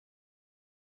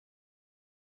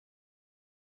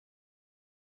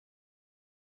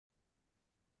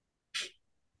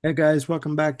Hey guys,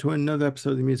 welcome back to another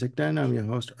episode of the Music Den. I'm your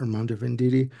host, Armando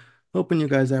Venditti. Hoping you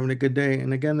guys are having a good day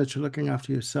and again that you're looking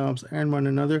after yourselves and one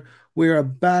another. We are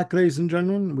back, ladies and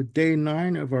gentlemen, with day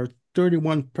 9 of our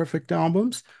 31 perfect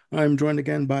albums. I'm joined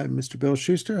again by Mr. Bill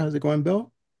Schuster. How's it going,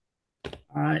 Bill?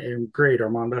 I am great,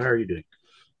 Armando. How are you doing?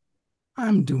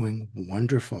 I'm doing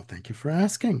wonderful. Thank you for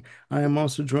asking. I am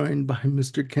also joined by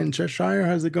Mr. Ken Cheshire.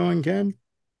 How's it going, Ken?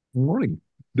 Morning.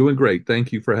 Doing great.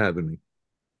 Thank you for having me.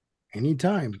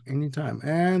 Anytime, anytime.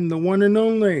 And the one and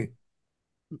only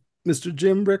Mr.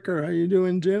 Jim Bricker. How you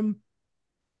doing, Jim?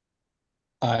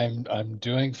 I'm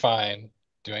doing fine.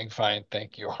 Doing fine.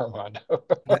 Thank you, Armando.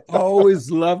 I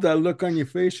always love that look on your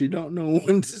face. You don't know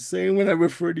when to say when I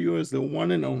refer to you as the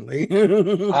one and only.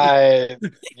 I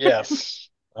yes,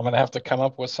 I'm gonna have to come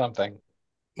up with something.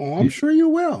 Oh, I'm sure you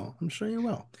will. I'm sure you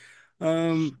will.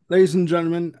 Ladies and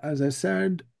gentlemen, as I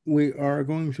said, we are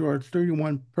going through our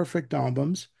 31 perfect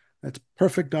albums. That's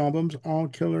perfect albums, all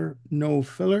killer, no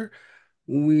filler.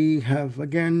 We have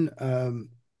again,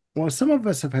 well, some of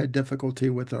us have had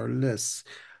difficulty with our lists.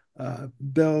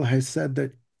 Bill has said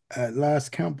that at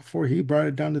last count before he brought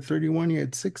it down to 31, he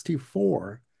had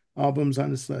 64 albums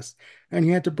on his list, and he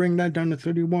had to bring that down to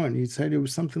 31. He said it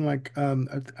was something like,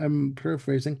 I'm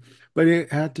paraphrasing, but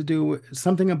it had to do with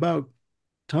something about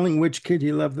telling which kid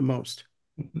he loved the most.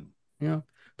 You know,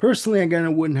 personally, again, I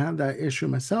wouldn't have that issue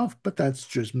myself, but that's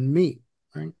just me,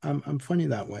 right? I'm funny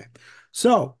that way.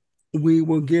 So we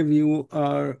will give you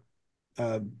our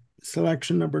uh,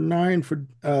 selection number 9 for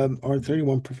our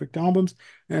 31 perfect albums,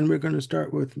 and we're going to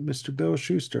start with Mr. Bill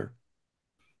Schuster.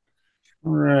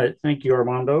 All right. Thank you,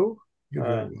 Armando. You're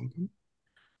very Uh, welcome.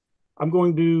 I'm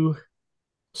going to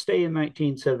stay in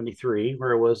 1973,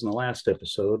 where I was in the last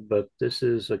episode, but this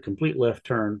is a complete left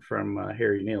turn from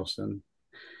Harry Nilsson.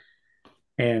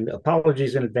 And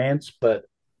apologies in advance, but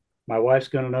my wife's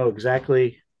going to know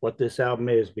exactly what this album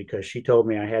is because she told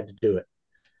me I had to do it.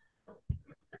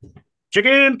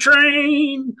 Chicken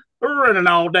train running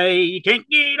all day. You can't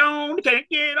get on, you can't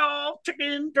get off.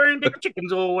 Chicken train, take the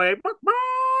chickens away. Bark, bark,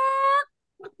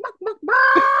 bark, bark,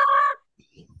 bark.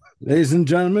 Ladies and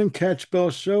gentlemen, catch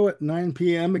Bill's show at 9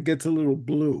 p.m. It gets a little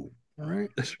blue. All right.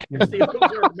 It's the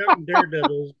Ozark Mountain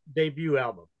Daredevils debut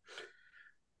album.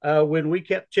 When we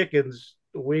kept chickens,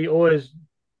 we always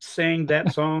sang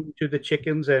that song to the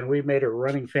chickens, and we made a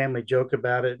running family joke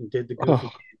about it and did the goofy Oh,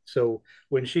 dance. So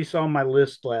when she saw my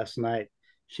list last night,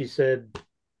 she said,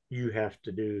 "You have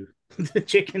to do the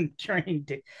chicken train."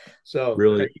 So there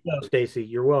Brilliant. you go, Stacy.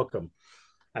 You're welcome.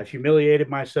 I've humiliated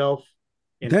myself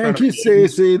in front Thank of you,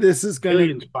 millions, Stacey. This is going to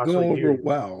millions go possibly over viewing.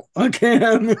 well.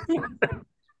 Again.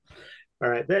 All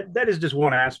right, that is just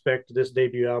one aspect of this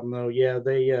debut album, though. Yeah,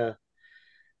 they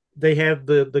have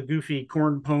the goofy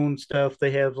corn pone stuff.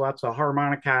 They have lots of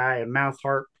harmonica and mouth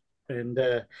harp, and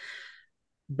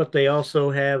but they also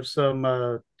have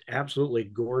some absolutely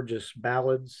gorgeous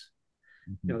ballads.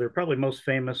 You know, they're probably most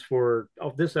famous for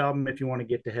of this album. If you want to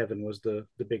get to heaven, was the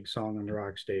big song on the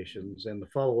rock stations, and the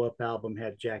follow up album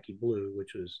had Jackie Blue,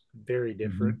 which was very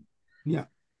different Mhm. Yeah.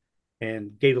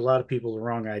 and gave a lot of people the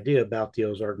wrong idea about the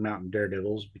Ozark Mountain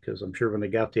Daredevils because I'm sure when they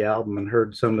got the album and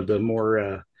heard some of the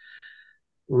more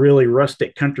really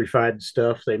rustic countrified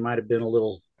stuff, they might have been a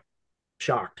little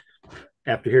shocked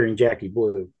after hearing Jackie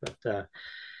Blue. But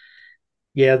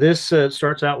yeah, this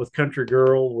starts out with Country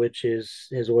Girl, which is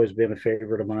has always been a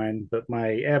favorite of mine. But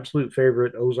my absolute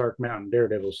favorite Ozark Mountain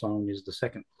Daredevil song is the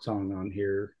second song on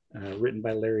here, written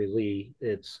by Larry Lee.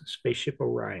 It's Spaceship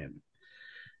Orion,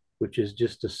 which is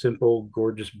just a simple,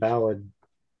 gorgeous ballad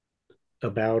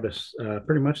about us,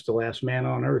 pretty much the last man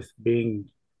on Earth being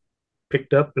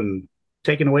picked up and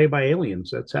taken away by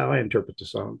aliens. That's how I interpret the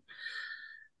song.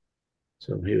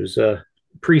 So he was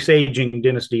presaging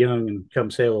Dennis DeYoung and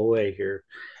Come Sail Away here.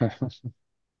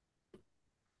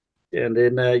 And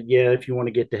then, yeah, if you want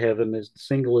to get to heaven, as the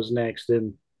single is next,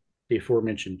 then the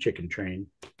aforementioned Chicken Train,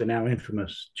 the now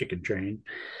infamous Chicken Train.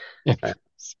 Uh,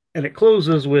 and it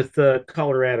closes with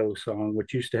Colorado song,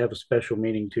 which used to have a special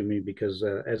meaning to me because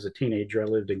as a teenager, I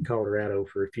lived in Colorado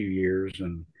for a few years.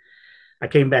 And I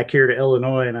came back here to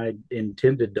Illinois and I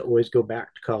intended to always go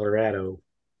back to Colorado.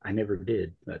 I never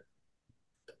did, but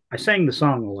I sang the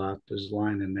song a lot. There's a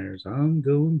line in there, is, I'm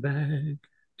going back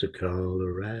to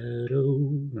Colorado.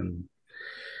 And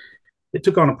it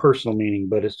took on a personal meaning,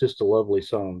 but it's just a lovely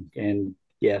song. And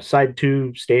yeah, side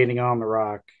two, Standing on the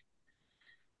Rock,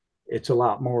 it's a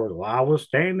lot more. Well, I was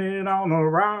standing on a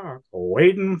rock,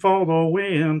 waiting for the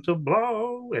wind to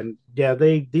blow. And yeah,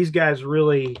 these guys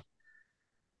really,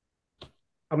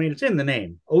 I mean, it's in the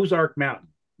name, Ozark Mountain.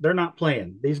 They're not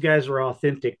playing. These guys are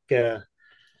authentic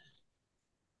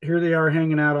here they are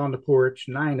hanging out on the porch,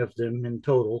 9 of them in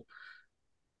total.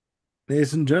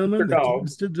 Ladies and gentlemen, Their the dog.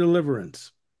 keys to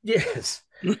deliverance. Yes.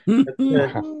 But,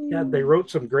 yeah, they wrote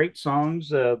some great songs.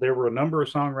 There were a number of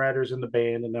songwriters in the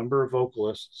band, a number of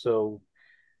vocalists. So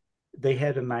they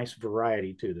had a nice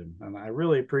variety to them. And I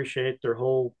really appreciate their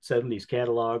whole 70s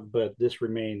catalog, but this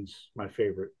remains my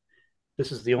favorite.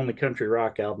 This is the only country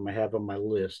rock album I have on my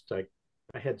list. I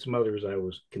had some others I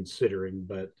was considering,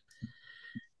 but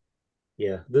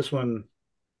yeah, this one,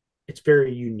 it's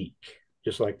very unique,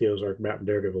 just like the Ozark Mountain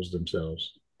Daredevils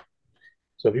themselves.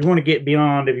 So if you want to get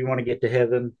beyond, if you want to get to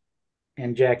heaven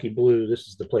and Jackie Blue, this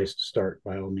is the place to start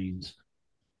by all means.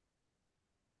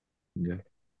 Yeah.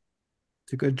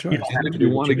 It's a good You choice. don't And have to if you do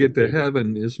the want to chicken get to thing.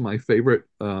 heaven is my favorite,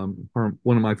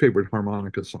 one of my favorite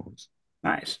harmonica songs.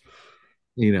 Nice.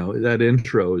 You know, that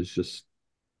intro is just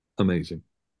amazing.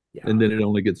 Yeah. And then it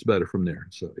only gets better from there.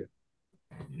 So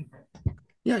yeah.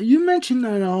 Yeah, you mentioned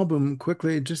that album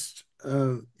quickly. Just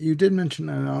you did mention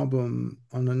that album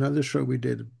on another show we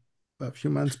did a few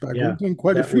months back. Yeah. We've done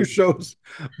quite a That few was, shows,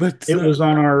 but it was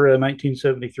on our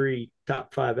 1973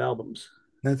 top 5 albums.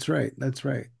 that's right. That's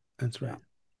right. That's Yeah. right.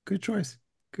 Good choice.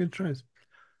 Good choice.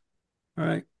 All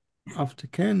right, off to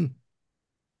Ken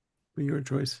for your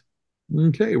choice.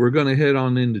 Okay, we're going to head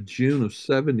on into June of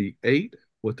 78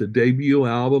 with the debut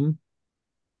album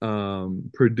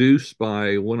produced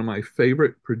by one of my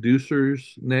favorite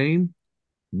producers name,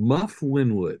 Muff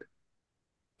Winwood.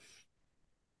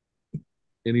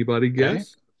 Anybody Okay.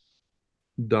 guess?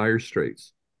 Dire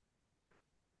Straits.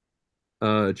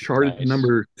 Charted Nice.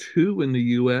 number 2 in the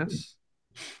US.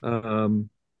 Um,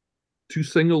 2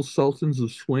 singles, Sultans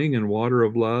of Swing and Water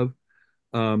of Love.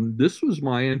 This was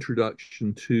my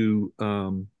introduction to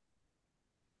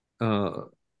uh,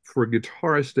 for a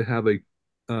guitarist to have a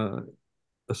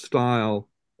style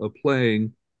of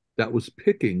playing that was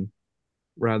picking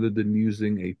rather than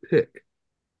using a pick.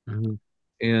 Mhm.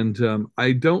 And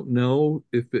I don't know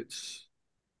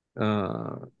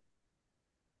uh,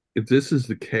 if this is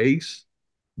the case,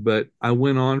 but I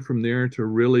went on from there to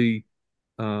really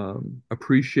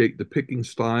appreciate the picking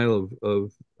style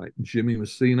of like Jimmy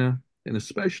Messina and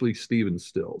especially Stephen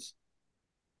Stills,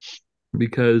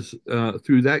 because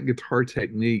through that guitar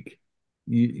technique,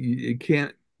 you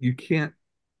can't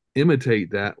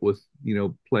imitate that with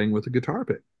playing with a guitar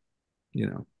pick,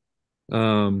 you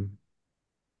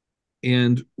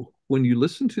and when you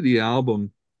listen to the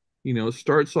album, it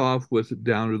starts off with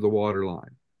Down to the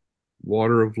Waterline,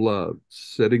 Water of Love,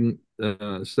 setting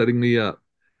me up.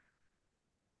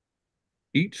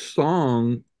 Each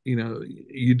song,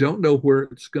 you don't know where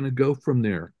it's going to go from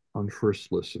there on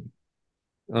first listen.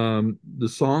 The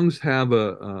songs have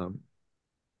uh,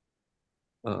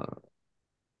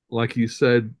 like you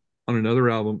said on another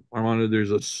album, Armando,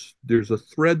 there's a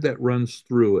thread that runs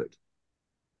through it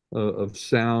of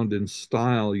sound and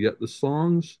style, yet the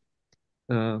songs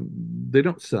they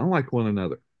don't sound like one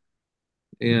another.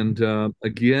 And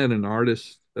again, an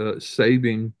artist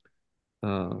saving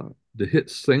the hit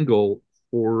single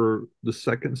for the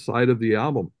second side of the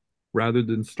album rather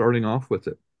than starting off with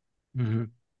it. Mhm.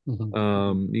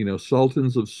 Mhm.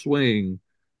 Sultans of Swing,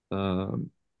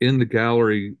 um, In the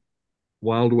Gallery,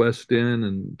 Wild West Inn,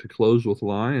 and to close with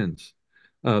Lions.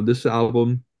 This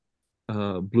album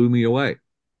blew me away.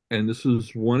 And this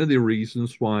is one of the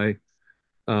reasons why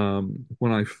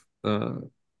when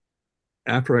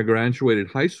after I graduated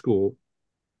high school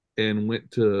and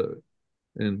went to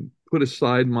and put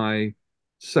aside my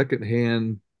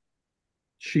secondhand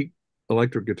cheap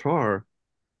electric guitar,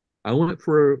 I went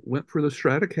for the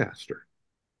Stratocaster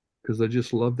because I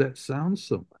just love that sound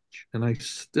so much, and I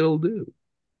still do.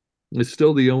 It's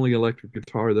still the only electric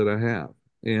guitar that I have,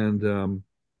 and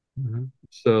Mhm.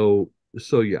 so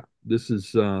yeah, this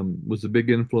is was a big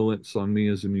influence on me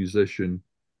as a musician,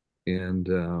 and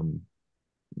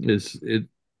is it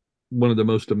one of the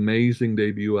most amazing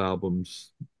debut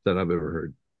albums that I've ever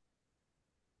heard.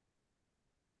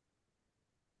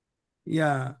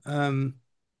 Yeah,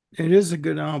 it is a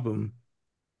good album.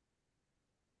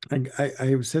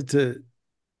 I said to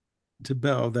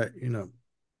Bell that,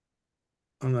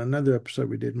 on another episode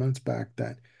we did months back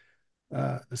that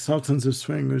Sultans of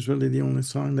Swing was really the only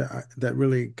song that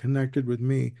really connected with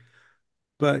me.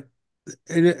 But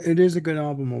it is a good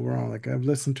album overall. Like I've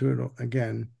listened to it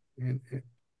again, and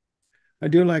I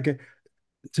do like it.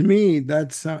 To me,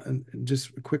 that's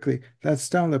just quickly, that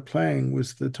style of playing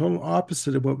was the total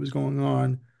opposite of what was going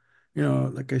on.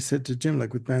 Like I said to Jim,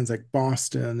 like with bands like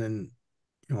Boston and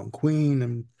Queen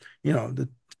and you know the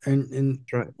and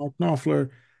That's right. Mark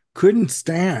Knopfler couldn't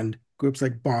stand groups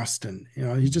like Boston.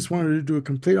 He just wanted to do a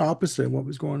complete opposite of what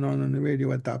was going on the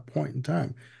radio at that point in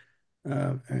time.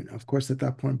 And of course, at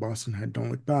that point, Boston had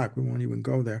Don't Look Back. We won't even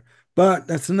go there. But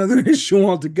that's another issue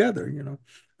altogether.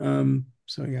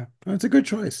 So yeah, that's a good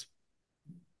choice.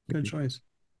 Good choice.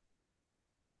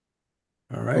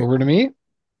 All right. Over to me.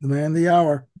 The man of the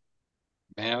hour.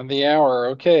 Man of the hour.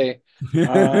 Okay.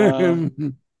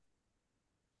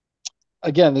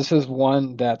 Again, this is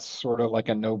one that's sort of like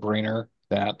a no-brainer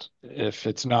that if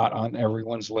it's not on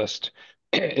everyone's list,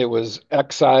 it was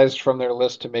excised from their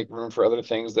list to make room for other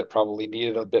things that probably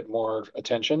needed a bit more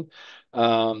attention.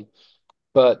 Um,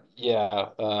 but yeah,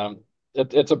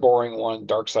 it's a boring one.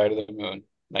 Dark Side of the Moon,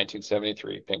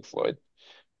 1973, Pink Floyd.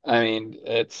 I mean,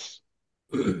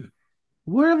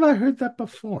 Where have I heard that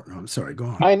before? No, I'm sorry, go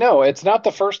on. I know it's not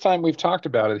the first time we've talked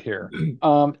about it here.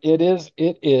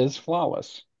 It is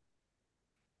flawless.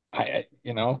 I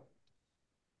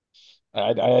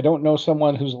don't know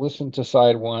someone who's listened to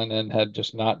side one and had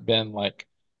just not been like,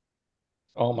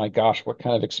 oh my gosh, what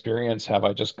kind of experience have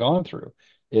I just gone through?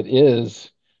 It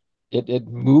is it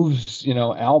moves,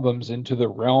 albums into the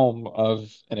realm of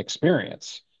an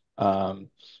experience. Um,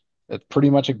 it's pretty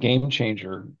much a game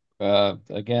changer.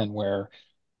 Again, where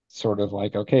sort of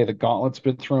like, okay, the gauntlet's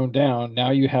been thrown down.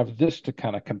 Now you have this to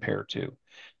kind of compare to.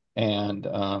 And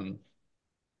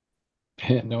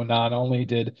not only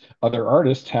did other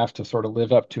artists have to sort of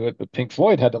live up to it, but Pink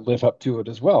Floyd had to live up to it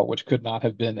as well, which could not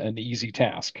have been an easy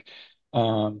task.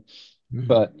 Um,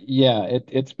 but yeah,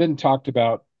 it's been talked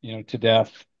about, to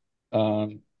death,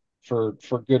 um, for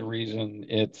good reason.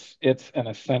 It's an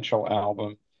essential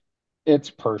album. It's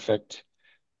perfect.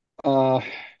 Uh,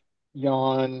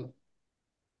 Yawn.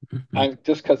 I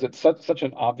just because it's such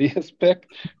an obvious pick,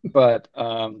 but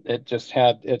it just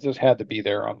had to be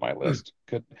there on my list.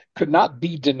 Could not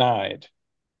be denied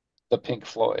the Pink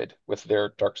Floyd with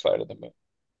their Dark Side of the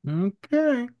Moon.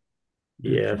 Okay.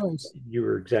 Good Yeah, choice. you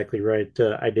were exactly right.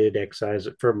 I did excise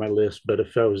it from my list, but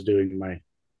if I was doing my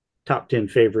top 10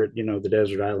 favorite, the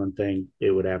desert island thing,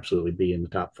 it would absolutely be in the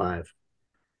top five.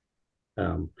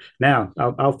 Now,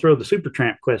 I'll throw the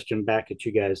Supertramp question back at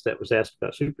you guys that was asked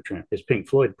about Supertramp. Is Pink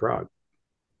Floyd prog?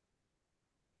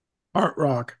 Art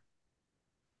rock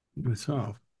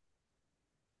myself.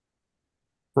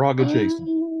 Frog adjacent.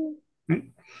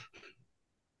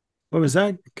 What was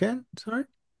that, Ken? Sorry.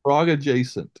 Frog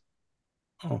adjacent.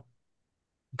 Oh,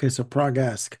 okay. So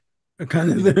prog-esque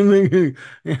kind of thing.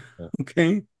 Yeah. Yeah.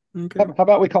 Okay. Okay. How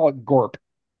about we call it Gorp?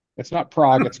 It's not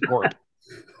Prague, it's Gorp.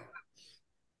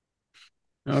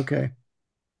 Okay.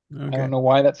 I don't Okay. know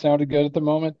why that sounded good at the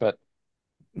moment, but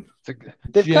they've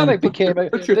kind Jim, of became a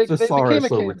put your they became a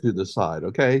thesaurus over to the side,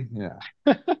 okay? Yeah.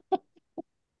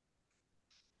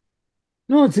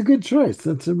 No, it's a good choice.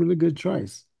 That's a really good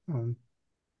choice.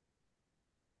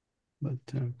 But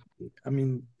I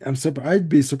mean, I'd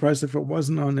be surprised if it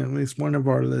wasn't on at least one of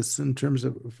our lists in terms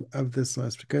of this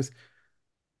list because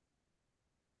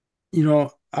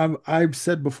I've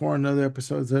said before in other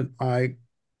episodes that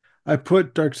I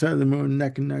put Dark Side of the Moon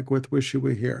neck and neck with Wish You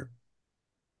Were Here.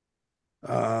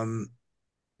 Um,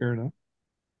 Fair enough.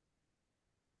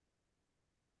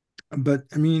 but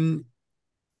I mean,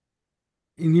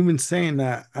 and even saying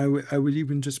that, I would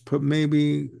even just put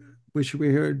maybe Wish You Were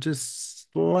Here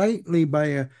just slightly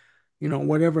by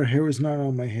whatever hair is not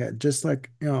on my head, just like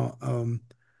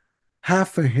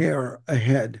half a hair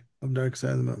ahead of Dark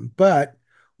Side of the Moon. But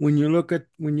when you look at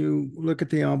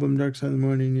the album Dark Side of the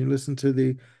Moon and you listen to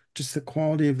the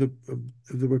quality of the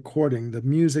recording, the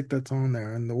music that's on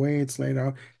there, and the way it's laid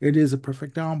out, it is a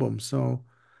perfect album. So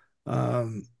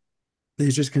um, they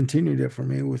just continued it for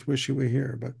me with Wish You Were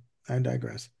Here, but I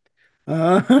digress.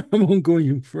 I won't go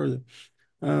even further.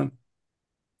 Um,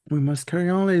 we must carry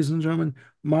on, ladies and gentlemen.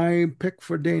 My pick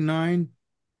for day 9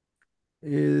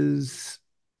 is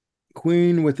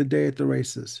Queen with A Day at the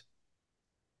Races.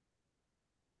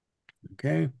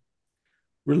 Okay.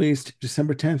 Released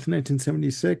December 10th,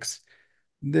 1976.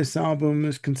 This album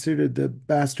is considered the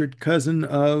bastard cousin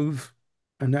of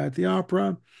A Night at the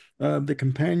Opera, the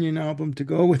companion album to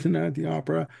go with A Night at the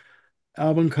Opera.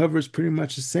 Album cover is pretty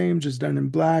much the same, just done in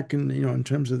black, and in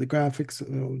terms of the graphics,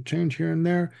 it'll change here and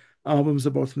there. Albums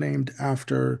are both named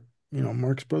after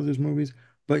Marx Brothers movies,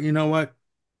 but you know what?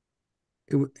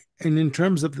 And in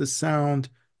terms of the sound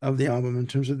of the album, in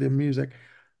terms of the music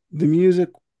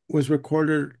was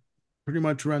recorded pretty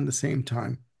much around the same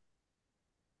time,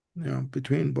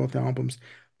 between both albums.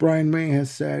 Brian May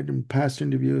has said in past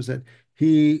interviews that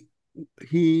he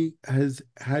has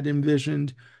had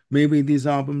envisioned maybe these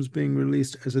albums being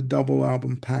released as a double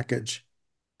album package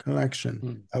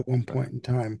collection at one point in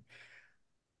time.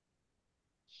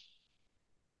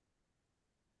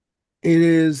 It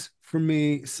is for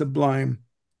me sublime.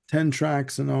 10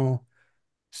 tracks and all.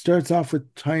 Starts off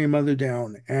with Tie Your Mother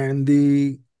Down, and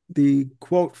the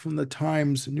quote from the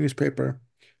Times newspaper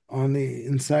on the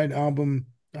inside album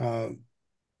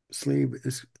sleeve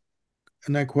is,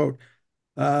 and I quote,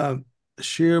 uh,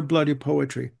 sheer bloody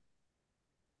poetry.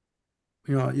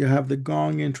 You know, you have the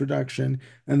gong introduction,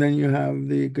 and then you have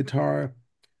the guitar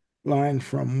line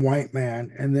from White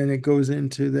Man, and then it goes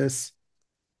into this,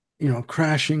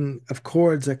 crashing of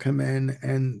chords that come in,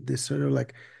 and this sort of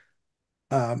like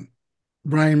um,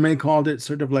 Brian May called it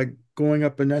sort of like going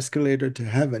up an escalator to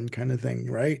heaven kind of thing,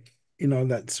 right?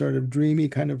 That sort of dreamy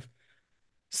kind of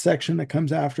section that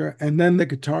comes after, and then the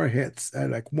guitar hits at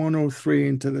like 103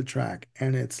 into the track,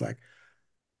 and it's like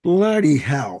bloody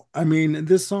hell. I mean,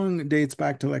 this song dates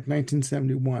back to like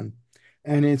 1971,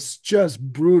 and it's just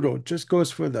brutal. It just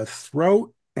goes for the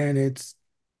throat, and it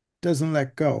doesn't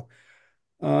let go.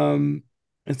 Um,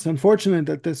 it's unfortunate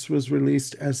that this was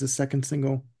released as the second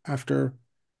single after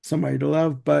Somebody to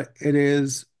Love, but it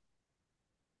is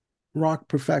rock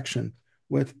perfection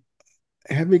with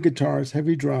heavy guitars,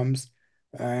 heavy drums,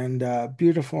 and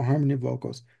beautiful harmony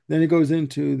vocals. Then it goes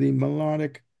into the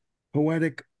melodic,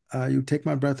 poetic You Take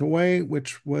My Breath Away,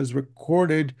 which was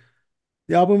recorded.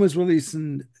 The album was released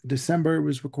in December, it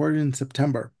was recorded in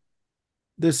September.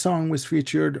 This song was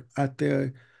featured at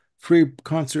the free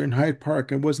concert in Hyde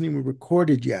Park. It wasn't even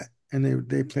recorded yet, and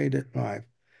they played it live.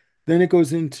 Then it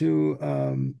goes into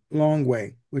Long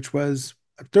Way, which was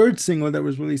a third single that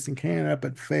was released in Canada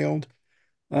but failed,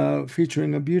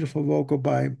 featuring a beautiful vocal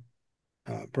by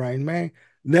Brian May.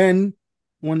 Then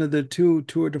one of the two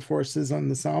tour de forces on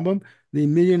this album, the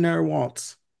Millionaire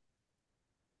Waltz.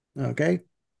 Okay,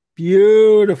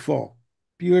 beautiful,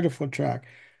 beautiful track.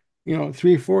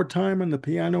 3/4 time on the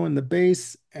piano and the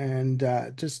bass, and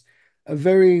just a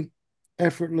very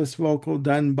effortless vocal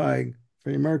done by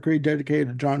Freddie Mercury, dedicated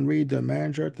to John Reid, the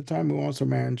manager at the time, who also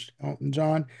managed Elton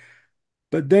John.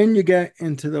 But then you get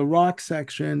into the rock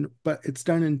section, but it's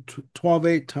done in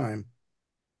 12/8 time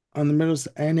on the middle,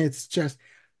 and it's just,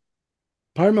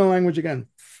 pardon my language again,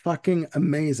 fucking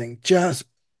amazing, just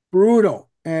brutal.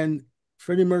 And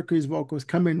Freddie Mercury's vocals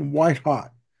come in white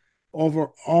hot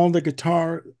over all the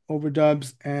guitar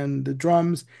overdubs and the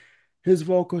drums. His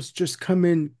vocals just come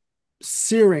in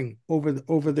searing over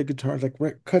the guitar, like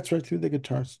right, cuts right through the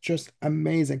guitar. It's just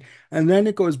amazing. And then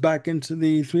it goes back into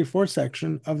the 3/4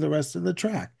 section of the rest of the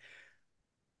track.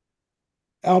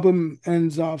 Album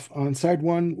ends off on side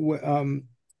one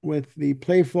with the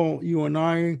playful You and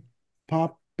I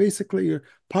pop, basically your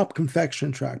pop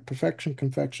confection track, perfection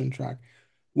confection track,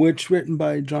 which written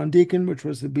by John Deacon, which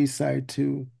was the B-side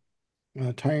to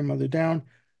Tie Your Mother Down.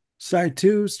 Side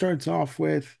two starts off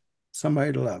with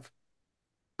Somebody to Love.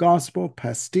 Gospel,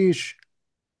 pastiche,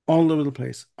 all over the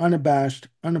place, unabashed,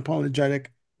 unapologetic.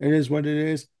 It is what it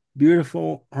is.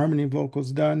 Beautiful harmony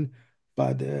vocals done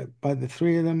by the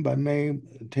three of them, by May,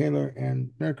 Taylor,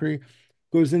 and Mercury.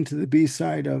 Goes into the B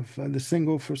side of the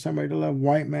single for Somebody to Love,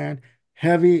 White Man.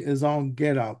 Heavy is all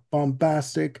get out,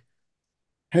 bombastic,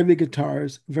 heavy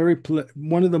guitars,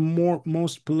 one of the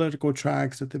most political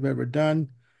tracks that they've ever done.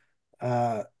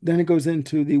 Then it goes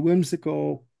into the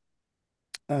whimsical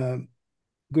uh,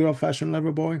 Good Old Fashioned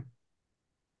Lover Boy,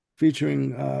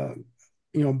 featuring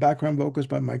background vocals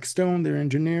by Mike Stone, their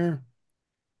engineer.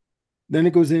 Then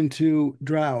it goes into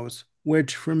Drowse,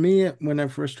 which for me, when I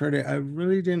first heard it, I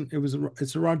really didn't.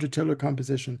 It's a Roger Taylor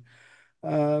composition.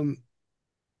 Um,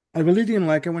 I really didn't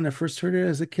like it when I first heard it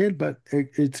as a kid, but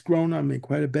it's grown on me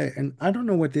quite a bit. And I don't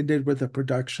know what they did with the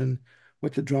production,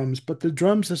 with the drums, but the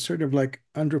drums are sort of like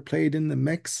underplayed in the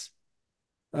mix.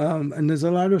 And there's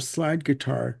a lot of slide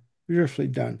guitar, beautifully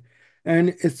done.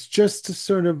 And it's just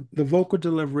sort of the vocal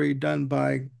delivery done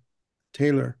by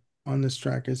Taylor on this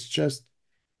track. It's just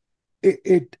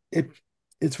it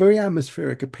it's very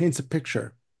atmospheric. It paints a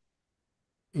picture,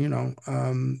 if you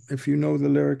know the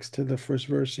lyrics to the first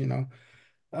verse,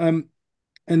 Um,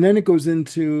 and then it goes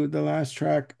into the last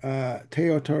track,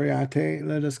 Teo Toriate,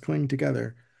 Let Us Cling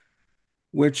Together,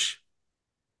 which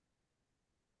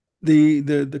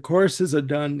the choruses are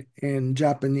done in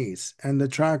Japanese, and the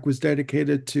track was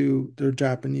dedicated to their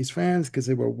Japanese fans because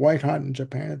they were white hot in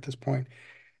Japan at this point.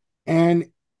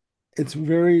 And it's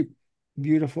very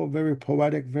beautiful, very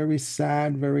poetic, very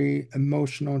sad, very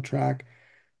emotional track.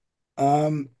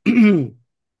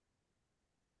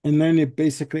 And then it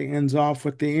basically ends off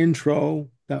with the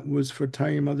intro that was for Tie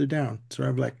Your Mother Down, sort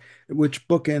of like which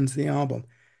bookends the album.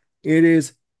 It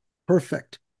is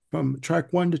perfect from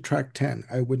track one to track 10.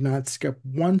 I would not skip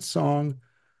one song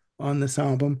on this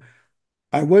album.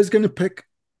 I was going to pick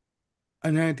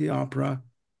A Night at the Opera,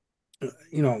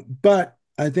 but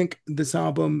I think this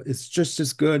album is just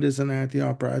as good as A Night at the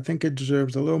Opera. I think it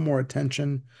deserves a little more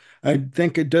attention. I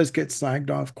think it does get slagged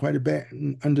off quite a bit,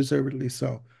 and undeservedly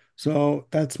so. So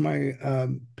that's my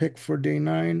pick for day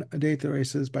nine, A Day at the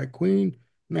Races by Queen,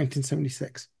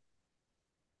 1976.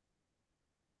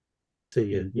 So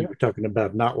you were talking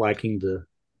about not liking the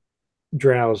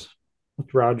drowse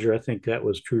with Roger. I think that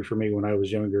was true for me when I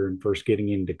was younger and first getting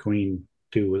into Queen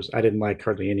too. Was I didn't like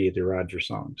hardly any of the Roger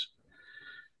songs.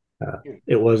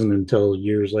 It wasn't until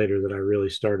years later that I really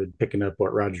started picking up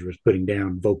what Roger was putting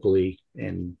down vocally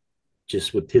and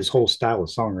just with his whole style of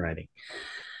songwriting.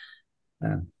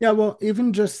 Yeah, well,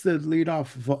 even just the lead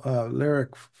off lyric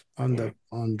on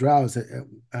Drowse,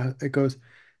 it goes,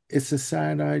 "It's the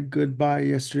sad-eyed goodbye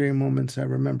yesterday moments I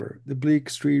remember, the bleak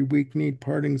street weak-kneed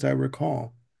partings I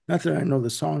recall." Not that I know the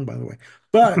song, by the way,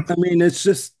 but I mean, it's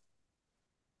just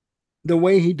the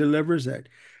way he delivers it.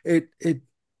 It it,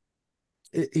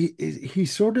 he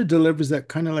sort of delivers that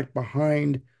kind of like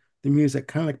behind the music,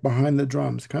 kind of like behind the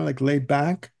drums, kind of like laid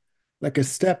back, like a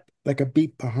step, like a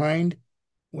beat behind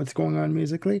what's going on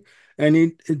musically.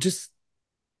 And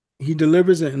he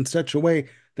delivers it in such a way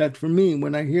that for me,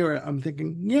 when I hear it, I'm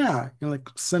thinking, yeah, like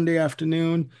Sunday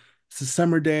afternoon, it's a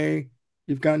summer day,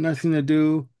 you've got nothing to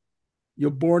do,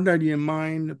 you're bored out of your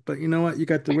mind, but you know what? You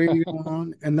got the radio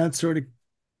on, and that's sort of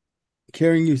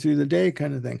carrying you through the day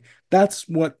kind of thing. That's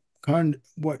what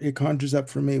it conjures up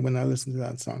for me when I listen to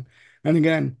that song. And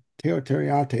again, Teo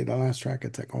Teriate, the last track,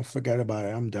 it's like, oh, forget about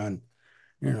it, I'm done.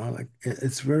 Like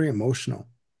it's very emotional,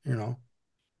 you know.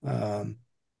 Um,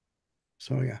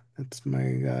 so yeah, that's my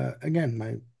again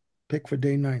my pick for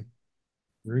day nine.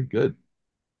 Very good.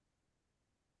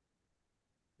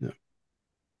 Yeah.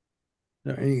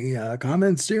 Are there any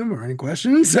comments, Jim, or any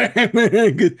questions?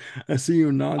 I see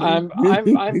you nodding.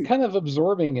 I'm kind of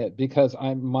absorbing it because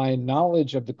my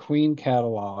knowledge of the Queen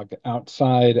catalog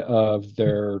outside of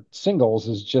their singles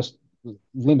is just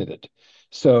limited.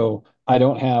 So I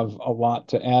don't have a lot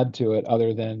to add to it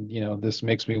other than, this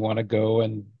makes me want to go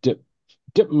and dip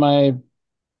my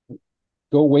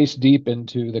go waist deep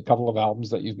into the couple of albums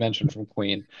that you've mentioned from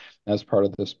Queen as part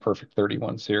of this Perfect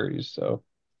 31 series. So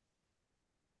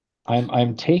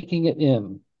I'm taking it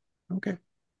in. Okay,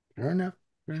 fair enough.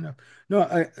 Fair enough. No,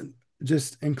 I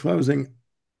just in closing,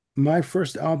 my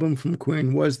first album from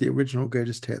Queen was the original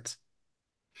Greatest Hits,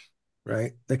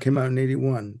 right? That came out in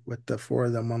 '81 with the four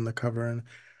of them on the cover. And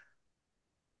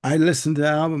I listened to the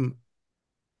album.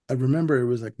 I remember it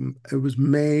was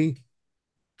May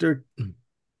 3rd,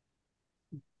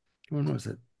 when was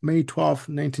it? May 12th,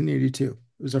 1982.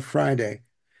 It was a Friday.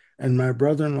 And my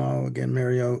brother-in-law, again,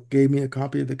 Mario, gave me a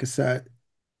copy of the cassette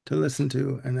to listen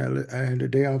to. And I had a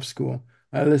day off school.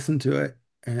 I listened to it,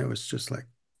 and it was just like,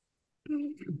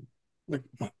 what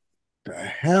the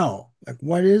hell? Like,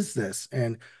 what is this?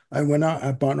 And I went out,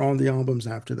 I bought all the albums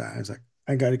after that. I was like,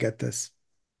 I got to get this.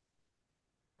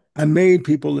 I made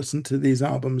people listen to these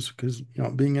albums because,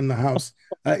 being in the house,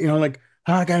 like,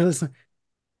 oh, I got to listen.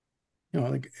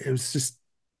 Like it was just,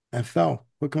 I fell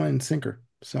hook, line, and sinker.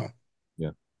 So,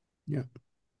 Yeah. yeah.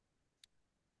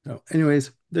 So,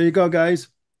 anyways, there you go, guys.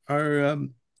 Our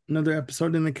another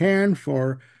episode in the can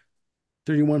for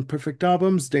 31 Perfect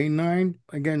Albums, day nine.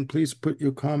 Again, please put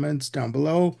your comments down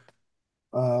below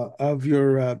of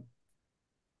your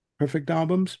perfect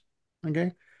albums.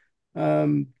 Okay.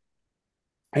 Um,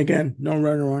 again, no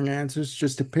right or wrong answers,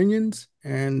 just opinions.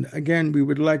 And again, we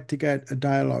would like to get a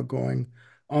dialogue going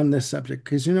on this subject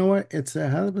because you know what? It's a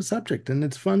hell of a subject and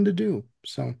it's fun to do.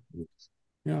 So,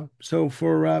 so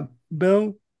for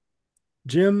Bill,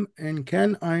 Jim, and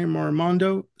Ken, I am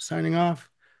Armando signing off,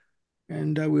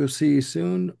 and we'll see you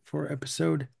soon for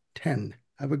episode 10.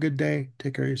 Have a good day.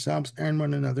 Take care of yourselves and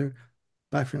one another.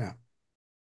 Bye for now.